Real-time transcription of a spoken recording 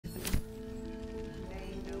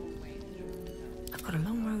I've got a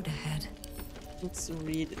long road ahead. Let's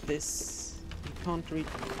read this. You can't read.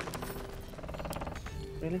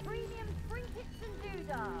 Really? Premium trinkets and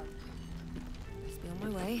doodads. Must be on my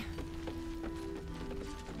way.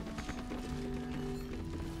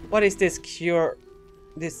 What is this cure?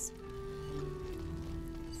 This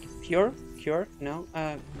pure? Cure? No.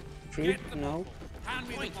 Crude? No.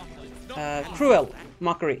 Cruel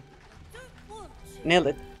mockery. Nailed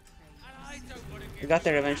it. We got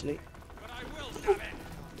there eventually.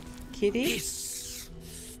 Kitty? Hiss!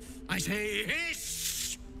 I say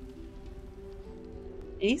hiss!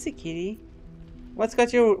 Easy, kitty. What's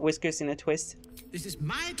got your whiskers in a twist? This is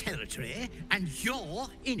my territory, and you're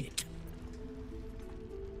in it.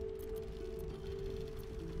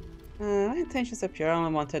 My intentions are pure. I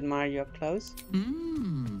only want to admire you up close.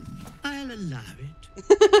 I'll allow it.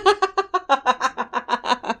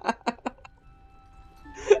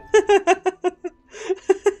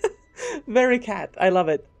 Very cat. I love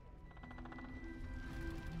it.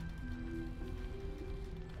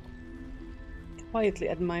 Quietly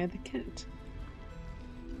admire the cat.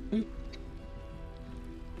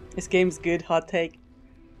 This game's good. Hot take.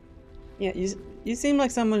 Yeah, you seem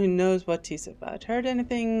like someone who knows what he's about. Heard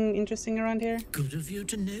anything interesting around here? Good of you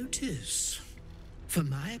to notice. For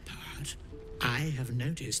my part, I have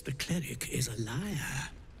noticed the cleric is a liar.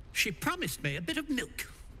 She promised me a bit of milk.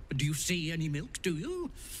 Do you see any milk, do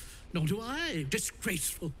you? Nor do I.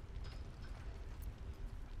 Disgraceful.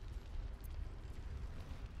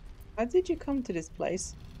 How did you come to this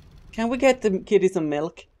place? Can we get the kitty some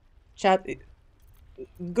milk? Chat,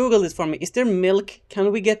 Google this for me. Is there milk?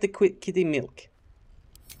 Can we get the kitty milk?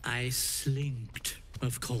 I slinked,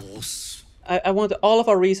 of course. I want all of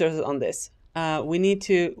our resources on this. We need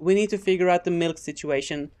to figure out the milk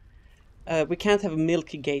situation. We can't have a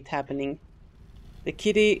milk gate happening. The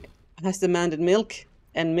kitty has demanded milk,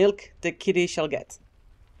 and milk the kitty shall get.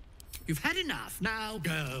 You've had enough. Now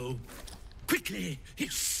go. Quickly.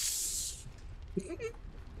 Hiss.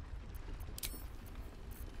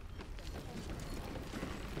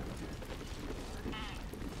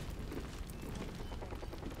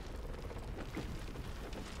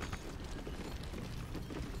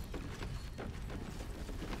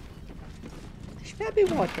 Shabby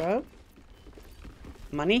wardrobe.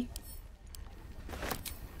 Money.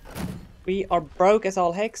 We are broke as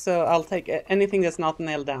all heck, so I'll take anything that's not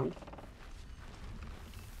nailed down.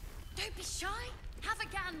 Don't be shy. Have a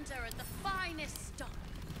gander at the finest stock.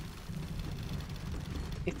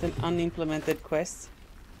 It's an unimplemented quest.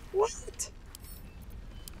 What?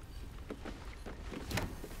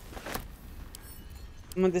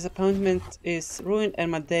 My disappointment is ruined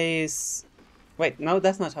and my day is... Wait, no,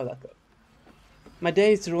 that's not how that goes. My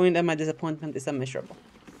day is ruined and my disappointment is immeasurable.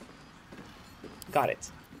 Got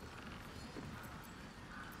it.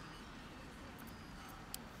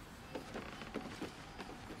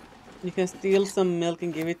 You can steal some milk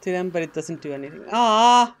and give it to them, but it doesn't do anything.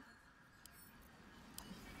 Ah!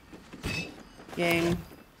 Game.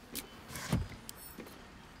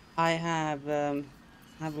 I have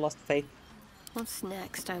lost faith. What's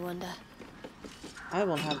next, I wonder? I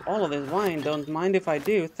will have all of this wine. Don't mind if I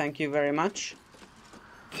do. Thank you very much.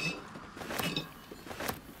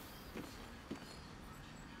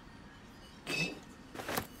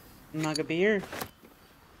 Mug of beer.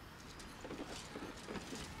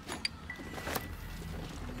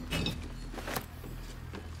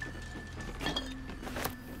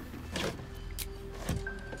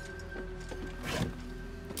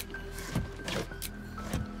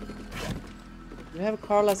 Do we have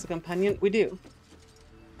Carl as a companion? We do.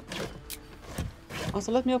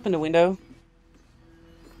 Also, let me open the window.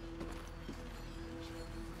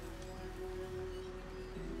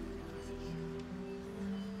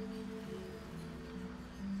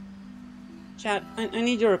 Chat, I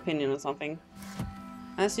need your opinion on something.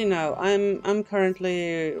 As you know, I'm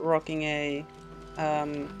currently rocking a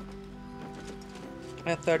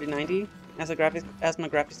 3090 as my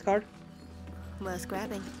graphics card. Worth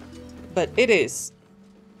grabbing. But it is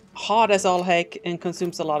hot as all heck and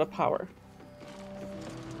consumes a lot of power.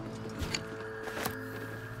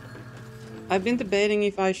 I've been debating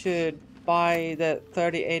if I should buy the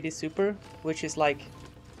 3080 Super, which is like,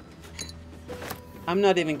 I'm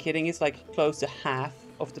not even kidding, it's like close to half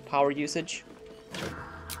of the power usage.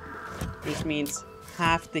 Which means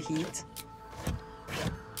half the heat.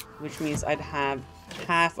 Which means I'd have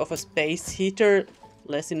half of a space heater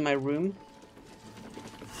less in my room.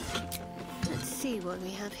 Let's see what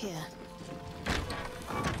we have here.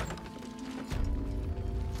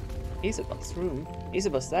 Isabel's room.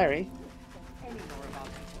 Isabel's diary.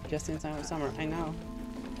 Just in time for summer, I know.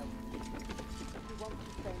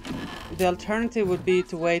 the alternative would be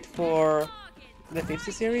to wait for the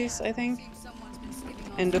 50 series, I think.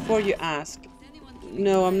 And before you ask,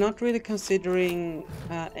 no, I'm not really considering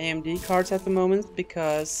AMD cards at the moment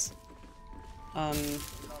because I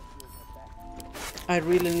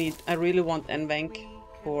really want NVENC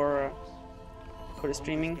for the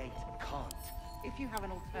streaming. If you have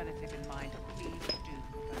an alternative in mind, please do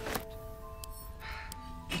propose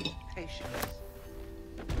it. Patience.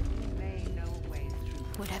 May know a way through.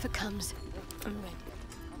 Whatever comes, I'm ready.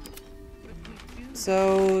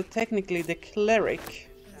 So technically the cleric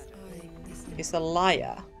is a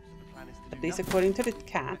liar, at least according to the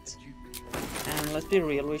cat. And let's be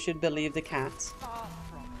real, we should believe the cat. Far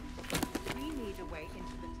from it. We need a way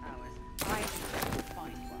into the towers. I will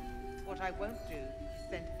find one. What I won't do is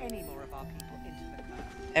send any more of our people into the towers.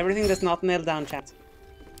 Everything that's not nailed down, chat.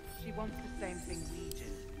 She wants the same thing we do.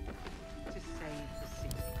 To save the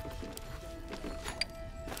city.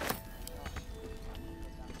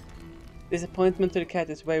 Disappointment to the cat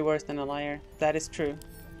is way worse than a liar. That is true.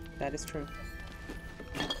 That is true.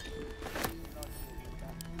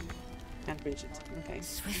 Can't reach it. Okay.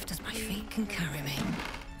 Swift as my feet can carry me.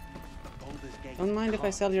 Don't mind if I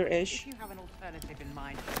sell your If ish. you have an alternative in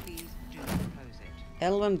mind, please do propose it.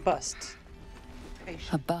 Elven bust.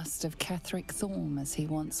 Patience. A bust of Catherick Thorm as he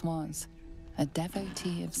once was, a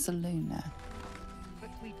devotee of Saluna.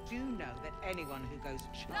 But we do know that anyone who goes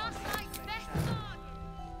Last charming night's may best show.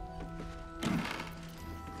 target.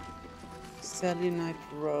 Selenite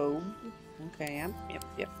robe. Okay, yep.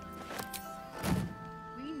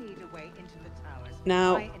 We need a way into the towers.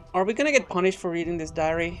 Now, I are we gonna get punished for reading this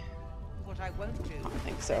diary? What I won't do I don't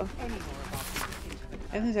think so. any more of our people into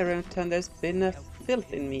the I think every time there's been a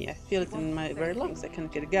filth in me. I feel it in my very lungs. I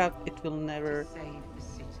can't get it out. It will never save the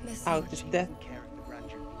city. out this death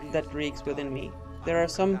that reeks within me. There are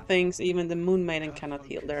some things even the Moon Maiden cannot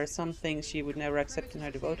heal. There are some things she would never accept in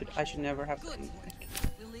her devoted. I should never have them.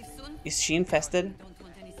 Is she infested?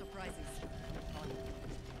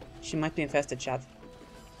 She might be infested, chat.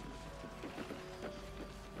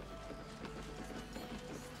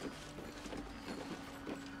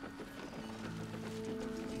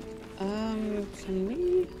 Can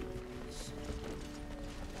we?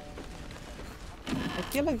 I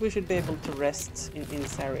feel like we should be able to rest in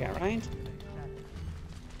this area, right?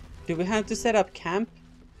 Do we have to set up camp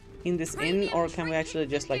in this inn, or can we actually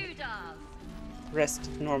just like rest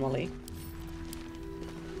normally?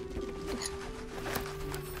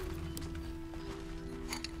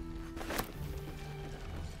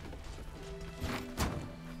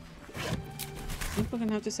 I think we're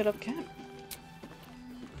gonna have to set up camp.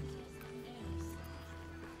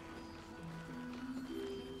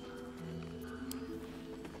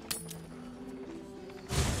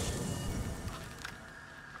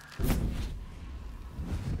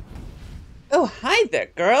 Oh, hi there,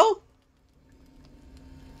 girl!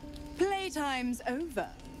 Playtime's over,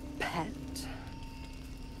 pet.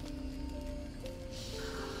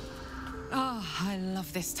 Oh, I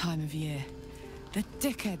love this time of year. The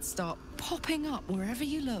dickheads start popping up wherever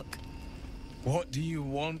you look. What do you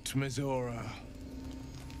want, Mizora?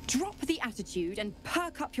 Drop the attitude and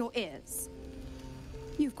perk up your ears.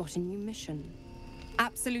 You've got a new mission.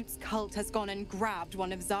 Absolute's cult has gone and grabbed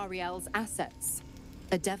one of Zariel's assets.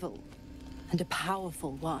 A devil. And a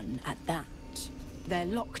powerful one at that. They're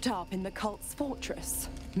locked up in the cult's fortress,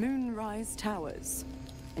 Moonrise Towers.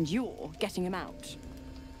 And you're getting them out.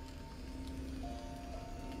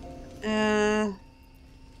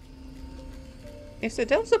 If the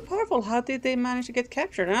devils are powerful, how did they manage to get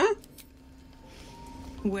captured, huh?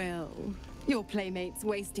 Well, your playmate's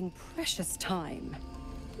wasting precious time.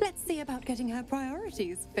 Let's see about getting her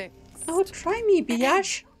priorities fixed. Oh, try me,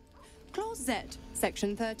 Biash! Clause Z,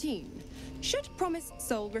 Section 13. Should promised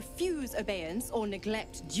soul refuse obeyance or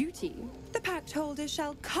neglect duty, the pact holder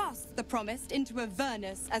shall cast the promised into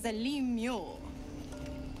Avernus as a lemure.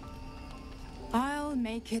 I'll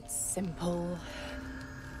make it simple.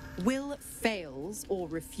 Will fails or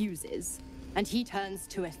refuses, and he turns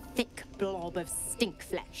to a thick blob of stink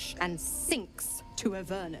flesh and sinks to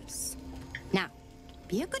Avernus. Now,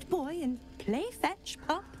 be a good boy and play fetch,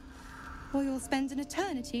 pup, or you'll spend an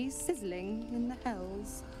eternity sizzling in the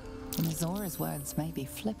hells. Mizora's words may be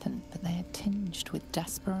flippant, but they are tinged with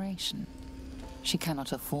desperation. She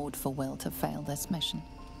cannot afford for Will to fail this mission.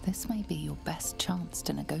 This may be your best chance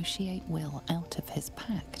to negotiate Will out of his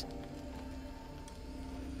pact.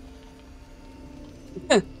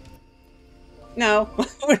 No,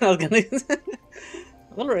 we're not gonna.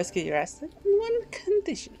 We'll rescue your asset on one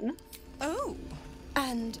condition. Oh,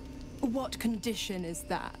 and what condition is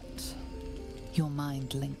that? Your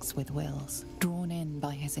mind links with Will's, drawn in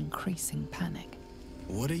by his increasing panic.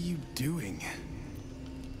 What are you doing?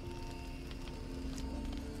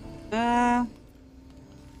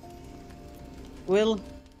 Will,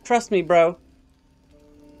 trust me, bro.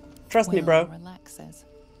 Trust me, bro. Will relaxes,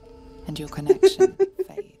 and your connection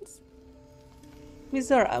fades.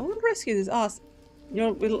 Mizar, I will rescue this ass.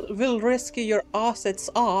 Will rescue your asset's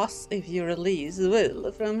ass if you release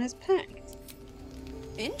Will from his pact.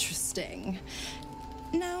 Interesting.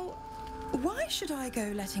 Now, why should I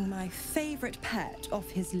go letting my favorite pet off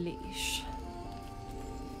his leash?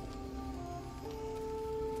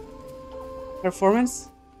 Performance?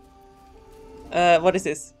 What is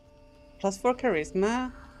this? +4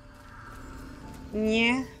 charisma?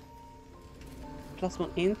 Yeah.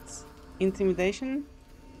 +1 int. Intimidation?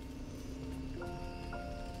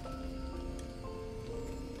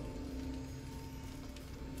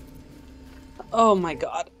 Oh my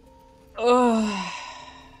god. Ugh.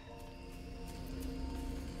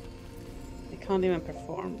 I can't even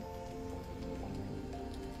perform.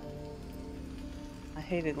 I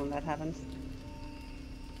hate it when that happens.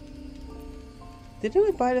 Didn't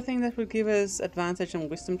we buy the thing that would give us advantage on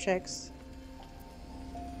wisdom checks?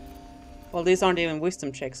 Well, these aren't even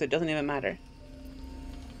wisdom checks, so it doesn't even matter.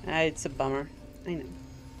 It's a bummer. I know.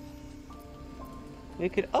 We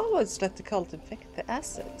could always let the cult infect the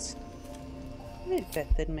assets. I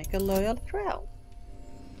bet they'd make a loyal crowd.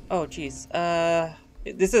 Oh, jeez.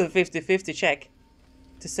 This is a 50-50 check.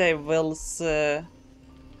 To say Will's... Oh,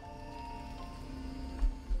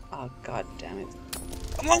 god damn it.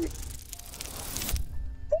 Come on!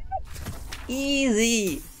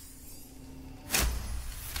 Easy!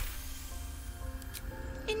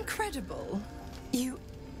 Incredible. You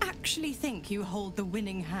actually think you hold the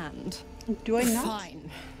winning hand? Do I not? Fine.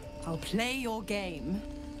 I'll play your game.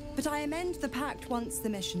 But I amend the pact once the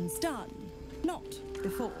mission's done, not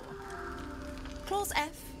before. Clause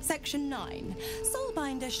F, Section 9.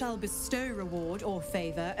 Soulbinder shall bestow reward or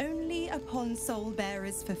favor only upon soul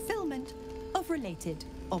bearer's fulfillment of related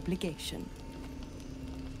obligation.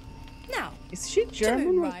 Now, is she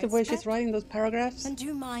German do with the way she's writing those paragraphs? and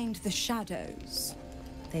do mind the shadows.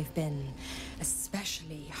 They've been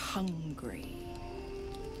especially hungry.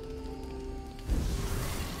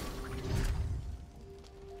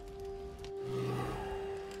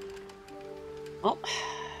 Oh.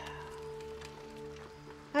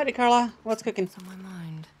 Howdy, Carla. What's cooking? What's on my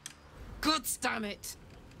mind? God damn it!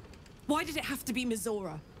 Why did it have to be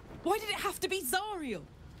Mizora? Why did it have to be Zariel?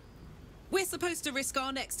 We're supposed to risk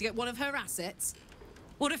our necks to get one of her assets?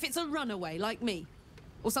 What if it's a runaway like me?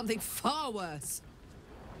 Or something far worse?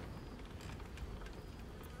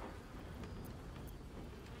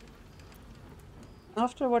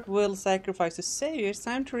 After what Will sacrificed to save you, it's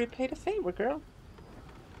time to repay the favor, girl.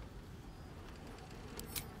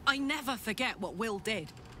 I never forget what Will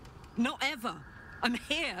did. Not ever. I'm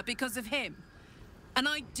here because of him. And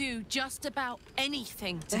I'd do just about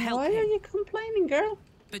anything to help Why him. are you complaining, girl?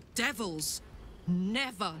 But devils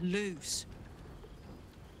never lose.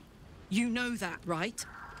 You know that, right?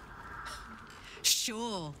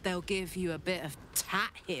 Sure, they'll give you a bit of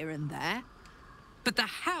tat here and there. But the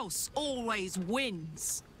house always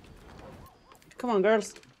wins. Come on,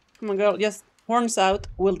 girls. Come on, girl. Yes, horns out.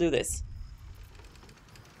 We'll do this.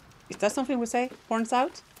 Is that something we say? Horns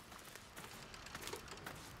out?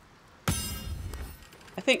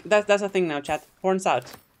 I think that's a thing now, chat. Horns out.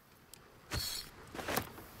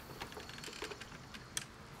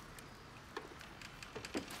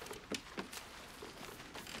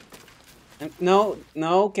 No,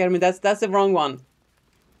 no, Kermit, that's the wrong one.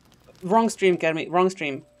 Wrong stream, Kermit, wrong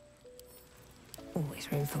stream.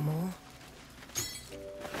 Always room for more.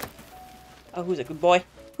 Oh, who's a good boy?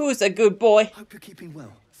 Who's a good boy? Hope you're keeping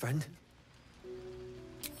well, friend.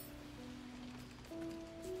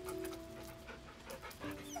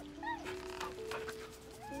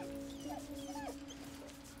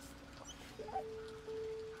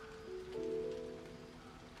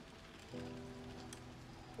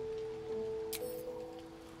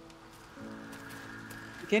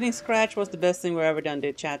 Getting scratched was the best thing we've ever done,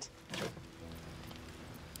 dude, chat.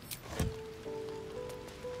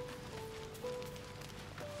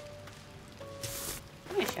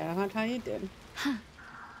 Hey, Shadowheart, how you doing?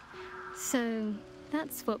 So,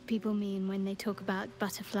 that's what people mean when they talk about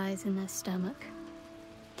butterflies in their stomach.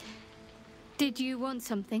 Did you want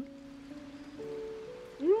something?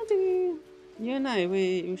 You and I,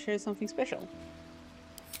 we share something special.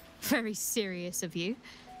 Very serious of you.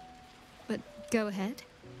 But go ahead.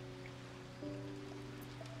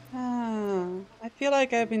 I feel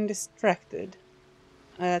like I've been distracted.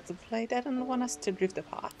 As of late, I don't want us to drift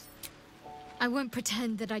apart. I won't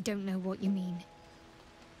pretend that I don't know what you mean.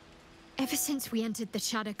 Ever since we entered the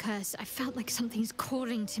Shadow Curse, I felt like something's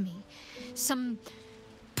calling to me. Some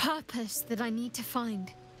purpose that I need to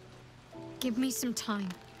find. Give me some time.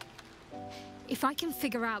 If I can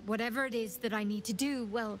figure out whatever it is that I need to do,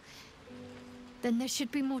 well, then there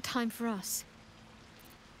should be more time for us.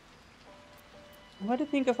 What do you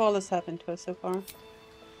think of all that's happened to us so far?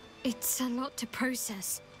 It's a lot to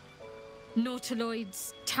process.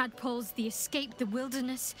 Nautiloids, tadpoles, the escape, the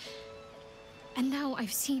wilderness. And now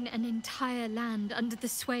I've seen an entire land under the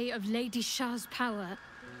sway of Lady Shah's power.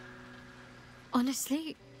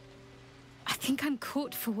 Honestly, I think I'm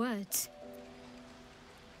caught for words.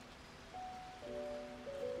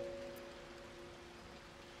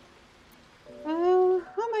 How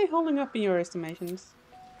am I holding up in your estimations?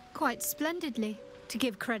 Quite splendidly, to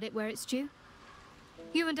give credit where it's due.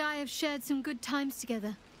 You and I have shared some good times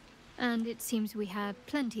together, and it seems we have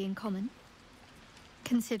plenty in common.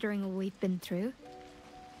 Considering all we've been through,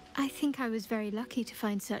 I think I was very lucky to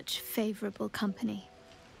find such favorable company.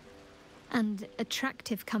 And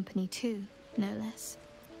attractive company too, no less.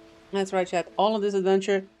 That's right, chat. All of this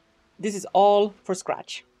adventure, this is all for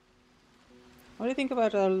scratch. What do you think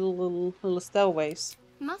about our little stowaways?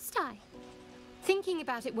 Must I? Thinking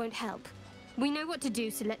about it won't help. We know what to do,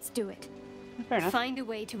 so let's do it. Fair enough. Find a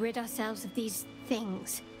way to rid ourselves of these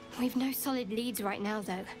things. We've no solid leads right now,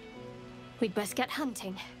 though. We'd best get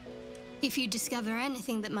hunting. If you discover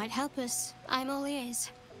anything that might help us, I'm all ears.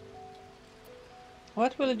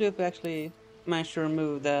 What will it do if we actually manage to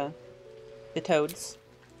remove the toads?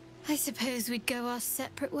 I suppose we'd go our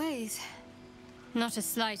separate ways. Not a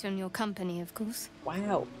slight on your company, of course.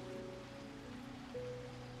 Wow.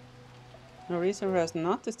 No reason for us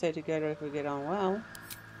not to stay together if we get on well.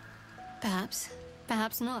 Perhaps.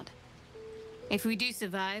 Perhaps not. If we do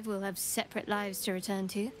survive, we'll have separate lives to return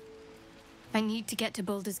to. I need to get to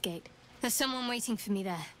Baldur's Gate. There's someone waiting for me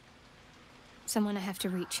there. Someone I have to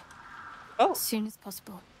reach. Oh. As soon as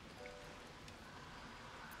possible.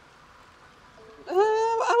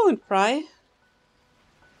 I won't cry.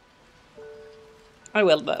 I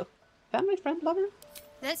will, though. Family, friend, lover?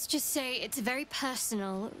 Let's just say it's a very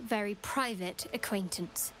personal, very private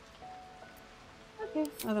acquaintance. Okay,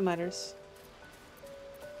 other matters.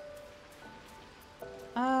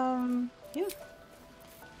 Yeah.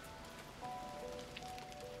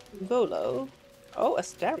 Volo. Oh,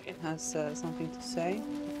 Astarion has something to say.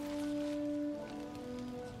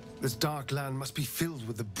 This dark land must be filled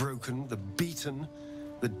with the broken, the beaten,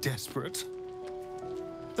 the desperate.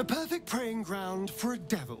 The perfect preying ground for a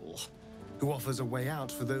devil who offers a way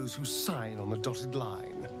out for those who sign on the dotted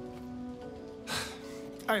line.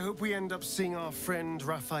 I hope we end up seeing our friend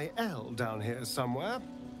Raphael down here somewhere.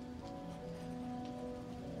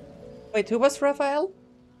 Wait, who was Raphael?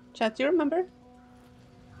 Chat, do you remember?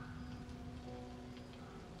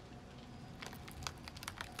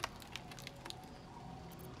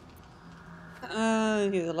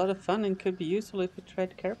 He's a lot of fun and could be useful if we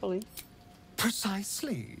tread carefully.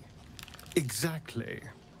 Precisely. Exactly.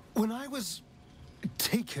 When I was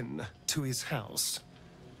taken to his house,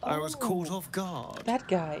 I was caught off guard. That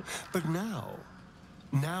guy. But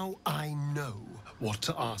now I know what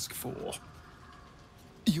to ask for.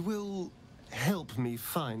 You will help me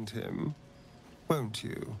find him, won't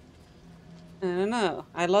you? I don't know.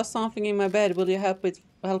 I lost something in my bed. Will you help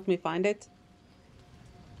me find it?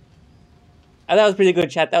 Oh, that was pretty good,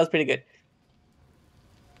 chat. That was pretty good.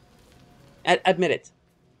 Admit it.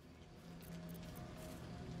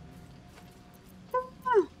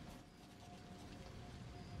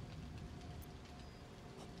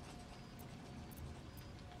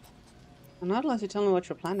 Not unless you tell me what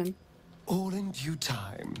you're planning. All in due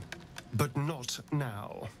time, but not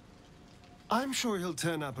now. I'm sure he'll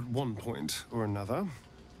turn up at one point or another.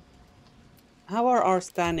 How are our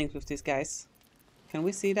standings with these guys? Can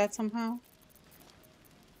we see that somehow?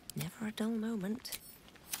 Never a dull moment.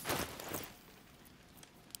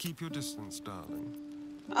 Keep your distance, darling.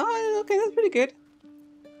 Oh, okay, that's pretty good.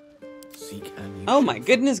 Seek and you Oh my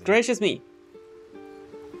goodness gracious me.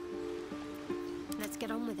 Let's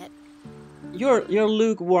get on with it. You're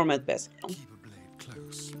lukewarm at best. keep a blade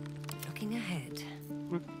close. Looking ahead.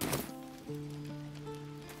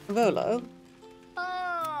 Volo.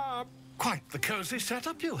 Quite the cozy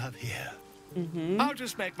setup you have here. I'll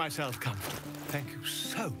just make myself comfortable. Thank you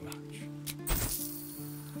so much.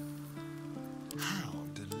 How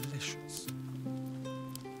delicious.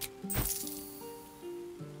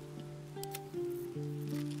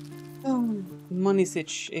 Oh, money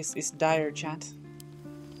sitch is dire, chat.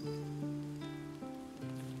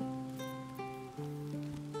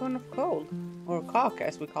 Corn of coal, or cock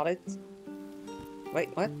as we call it. Wait,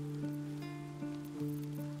 what?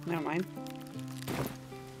 Never mind.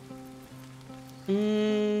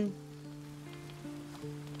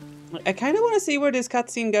 I kind of want to see where this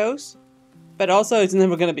cutscene goes, but also it's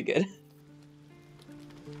never gonna be good.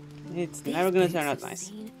 It's never gonna turn out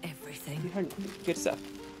nice. Everything. You heard good stuff.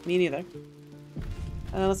 Me neither.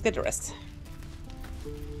 Let's get the rest.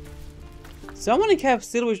 Someone in camp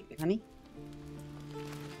still with honey.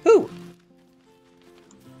 Who?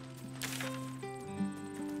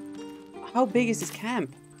 How big is this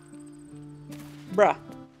camp? Bruh.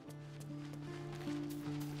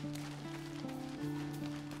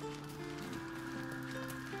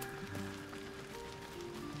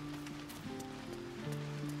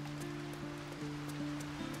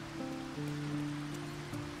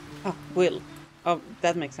 Oh, Will. Oh,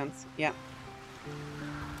 that makes sense. Yeah.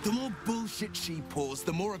 The more bullshit she pours,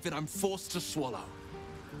 the more of it I'm forced to swallow.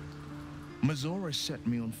 Mizora set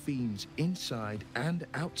me on fiends inside and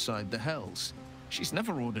outside the Hells. She's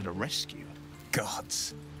never ordered a rescue.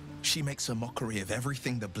 Gods. She makes a mockery of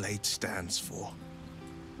everything the Blade stands for.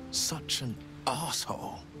 Such an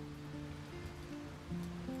asshole.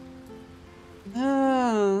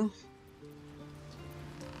 Oh.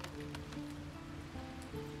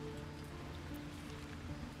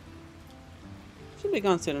 Should be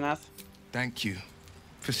gone soon enough. Thank you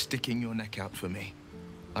for sticking your neck out for me.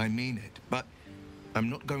 I mean it, but I'm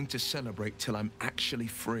not going to celebrate till I'm actually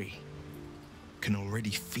free. Can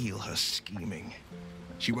already feel her scheming.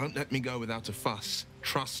 She won't let me go without a fuss.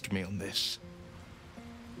 Trust me on this.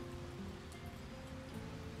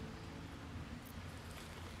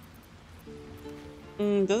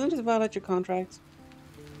 Doesn't it violate your contract?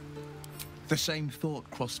 The same thought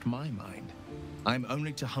crossed my mind. I'm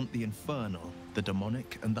only to hunt the infernal, the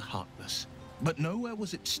demonic, and the heartless. But nowhere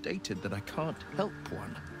was it stated that I can't help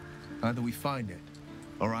one. Either we find it,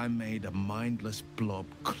 or I'm made a mindless blob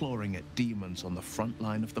clawing at demons on the front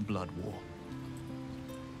line of the Blood War.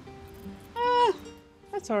 Ah,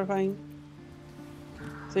 that's horrifying.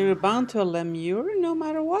 So you're bound to a lemure no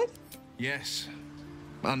matter what? Yes,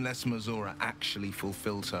 unless Mizora actually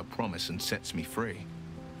fulfills her promise and sets me free.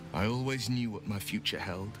 I always knew what my future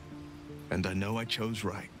held, and I know I chose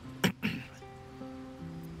right.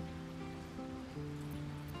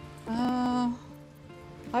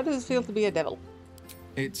 How does it feel to be a devil?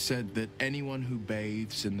 It's said that anyone who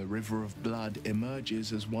bathes in the river of blood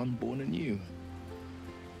emerges as one born anew.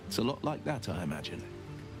 It's a lot like that, I imagine.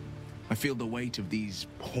 I feel the weight of these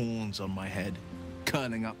horns on my head,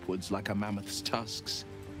 curling upwards like a mammoth's tusks.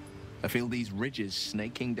 I feel these ridges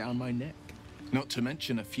snaking down my neck. Not to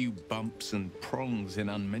mention a few bumps and prongs in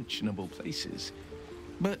unmentionable places.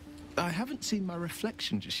 But I haven't seen my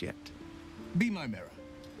reflection just yet. Be my mirror.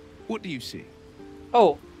 What do you see?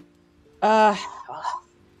 Oh.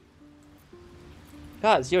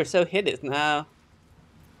 Gods, you're so hideous now.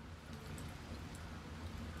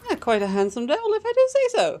 Quite a handsome devil, if I do say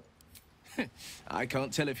so. I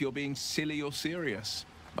can't tell if you're being silly or serious.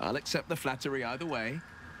 I'll accept the flattery either way.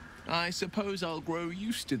 I suppose I'll grow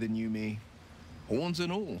used to the new me. Horns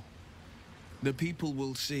and all. The people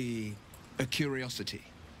will see a curiosity.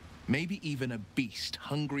 Maybe even a beast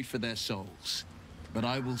hungry for their souls. But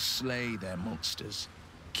I will slay their monsters.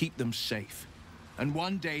 Keep them safe. And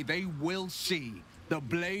one day they will see the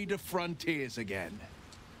Blade of Frontiers again.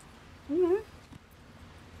 Mm-hmm.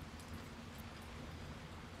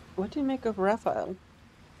 What do you make of Raphael?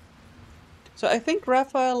 So I think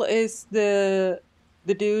Raphael is the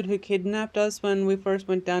dude who kidnapped us when we first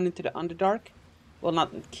went down into the Underdark. Well,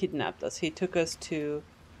 not kidnapped us. He took us to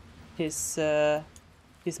his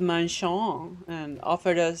mansion and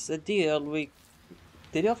offered us a deal.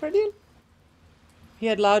 Did he offer a deal? He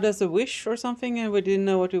had allowed us a wish or something and we didn't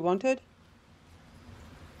know what we wanted.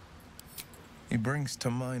 He brings to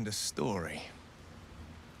mind a story.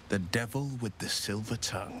 The Devil with the Silver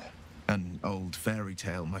Tongue. An old fairy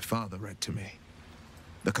tale my father read to me.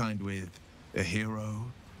 The kind with a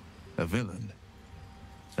hero, a villain,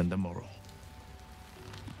 and a moral.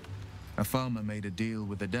 A farmer made a deal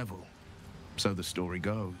with the devil, so the story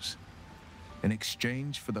goes. In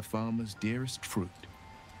exchange for the farmer's dearest fruit,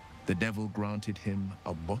 the devil granted him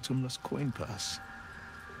a bottomless coin purse.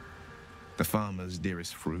 The farmer's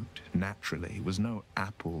dearest fruit, naturally, was no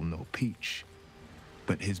apple nor peach,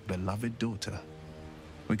 but his beloved daughter.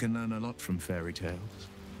 We can learn a lot from fairy tales,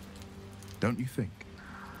 don't you think?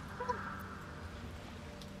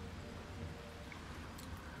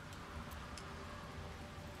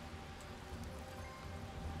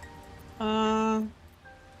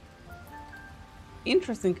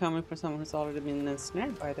 Interesting comment for someone who's already been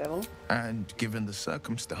ensnared by a devil. And given the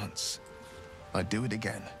circumstance, I'd do it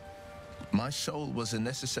again. My soul was a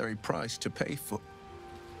necessary price to pay for.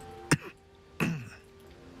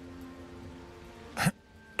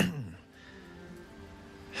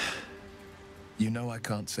 You know I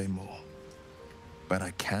can't say more, but I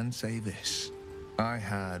can say this. I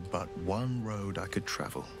had but one road I could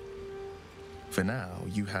travel. For now,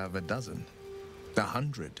 you have a dozen,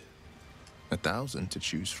 100, 1,000 to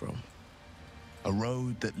choose from. A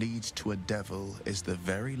road that leads to a devil is the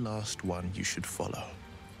very last one you should follow.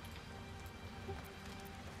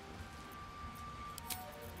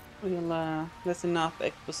 Well, that's enough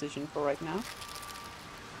exposition for right now.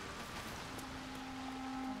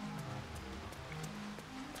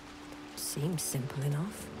 Seems simple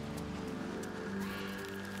enough.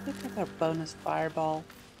 Look at our bonus fireball.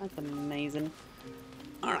 That's amazing.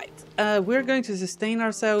 Alright, we're going to sustain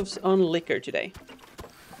ourselves on liquor today.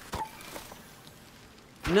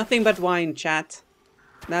 Nothing but wine, chat.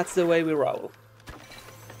 That's the way we roll.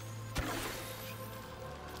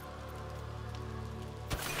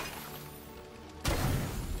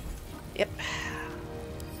 Yep.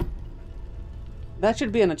 That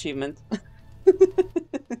should be an achievement.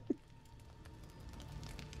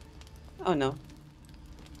 Oh no.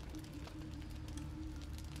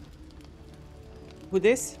 Who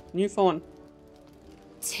this? New phone.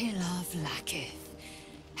 Tilar Vlaakith.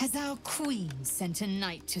 Has our queen sent a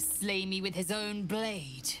knight to slay me with his own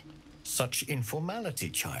blade? Such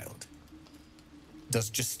informality, child.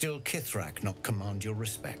 Does Justil Kithrak not command your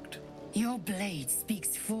respect? Your blade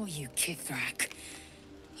speaks for you, Kithrak.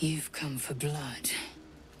 You've come for blood.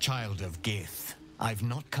 Child of Gith, I've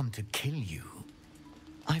not come to kill you.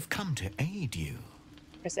 I've come to aid you.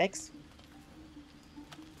 Press X.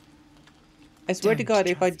 I swear to God,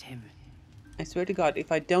 I swear to God,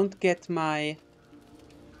 if I don't get my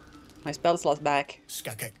spell slots back.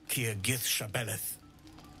 Skakek Kia Gith Shabeleth.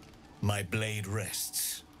 My blade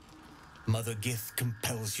rests. Mother Gith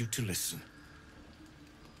compels you to listen.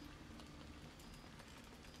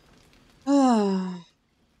 Ah.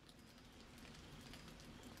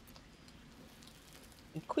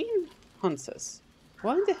 The Queen hunts us.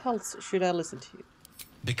 Why in the hell should I listen to you?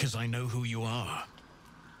 Because I know who you are.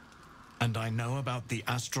 And I know about the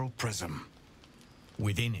Astral Prism.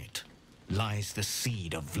 Within it lies the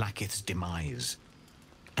seed of Vlaakith's demise.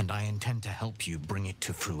 And I intend to help you bring it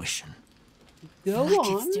to fruition. Go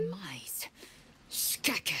Vlaakith's on. demise?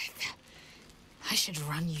 Skaketh. I should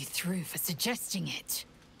run you through for suggesting it.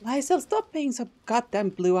 Lysel, stop being so goddamn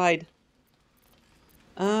blue-eyed.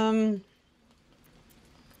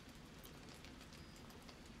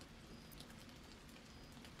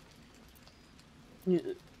 Yeah,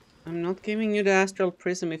 I'm not giving you the Astral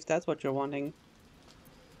Prism if that's what you're wanting.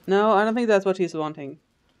 No, I don't think that's what he's wanting.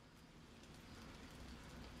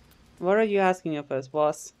 What are you asking of us,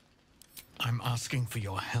 boss? I'm asking for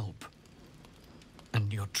your help.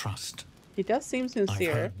 And your trust. He does seem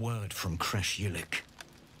sincere. I've heard word from Kresh Yulik.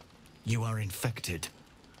 You are infected.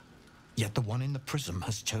 Yet the one in the prism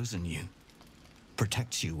has chosen you.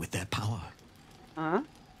 Protects you with their power. Huh?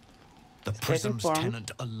 The prism's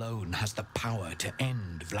tenant alone has the power to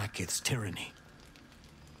end Vlaakith's tyranny.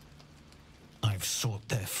 I've sought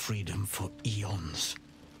their freedom for eons.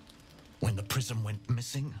 When the prism went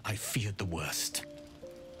missing, I feared the worst.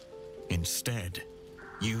 Instead,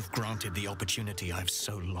 you've granted the opportunity I've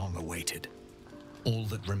so long awaited. All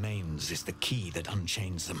that remains is the key that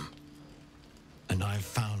unchains them. And I've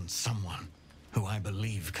found someone who I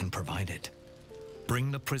believe can provide it.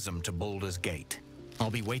 Bring the prism to Baldur's Gate. I'll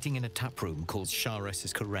be waiting in a taproom called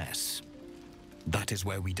Shares's Caress. That is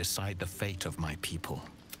where we decide the fate of my people.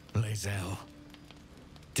 Lae'zel.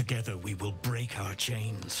 Together we will break our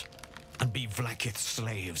chains and be Vlaakith's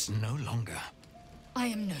slaves no longer. I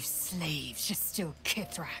am no slave, Justil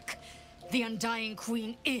Kithrak. The Undying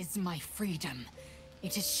Queen is my freedom.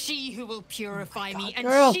 It is she who will purify me,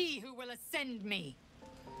 and she who will ascend me.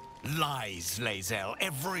 Lies, Lae'zel.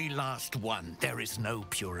 Every last one. There is no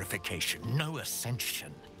purification, no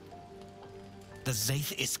ascension. The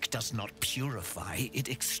Zaith Isk does not purify, it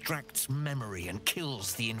extracts memory and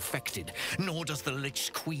kills the infected. Nor does the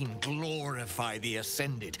Lich Queen glorify the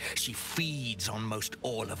ascended. She feeds on most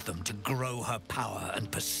all of them to grow her power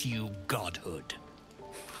and pursue godhood.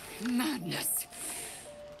 Madness.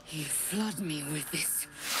 You flood me with this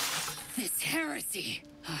heresy.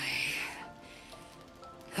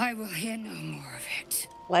 I will hear no more of it.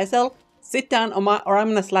 Lae'zel, sit down or I'm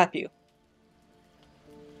gonna slap you.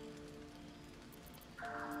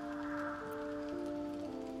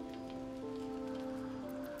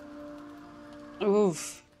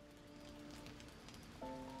 Oof.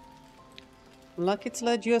 Luck it's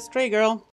led you astray, girl.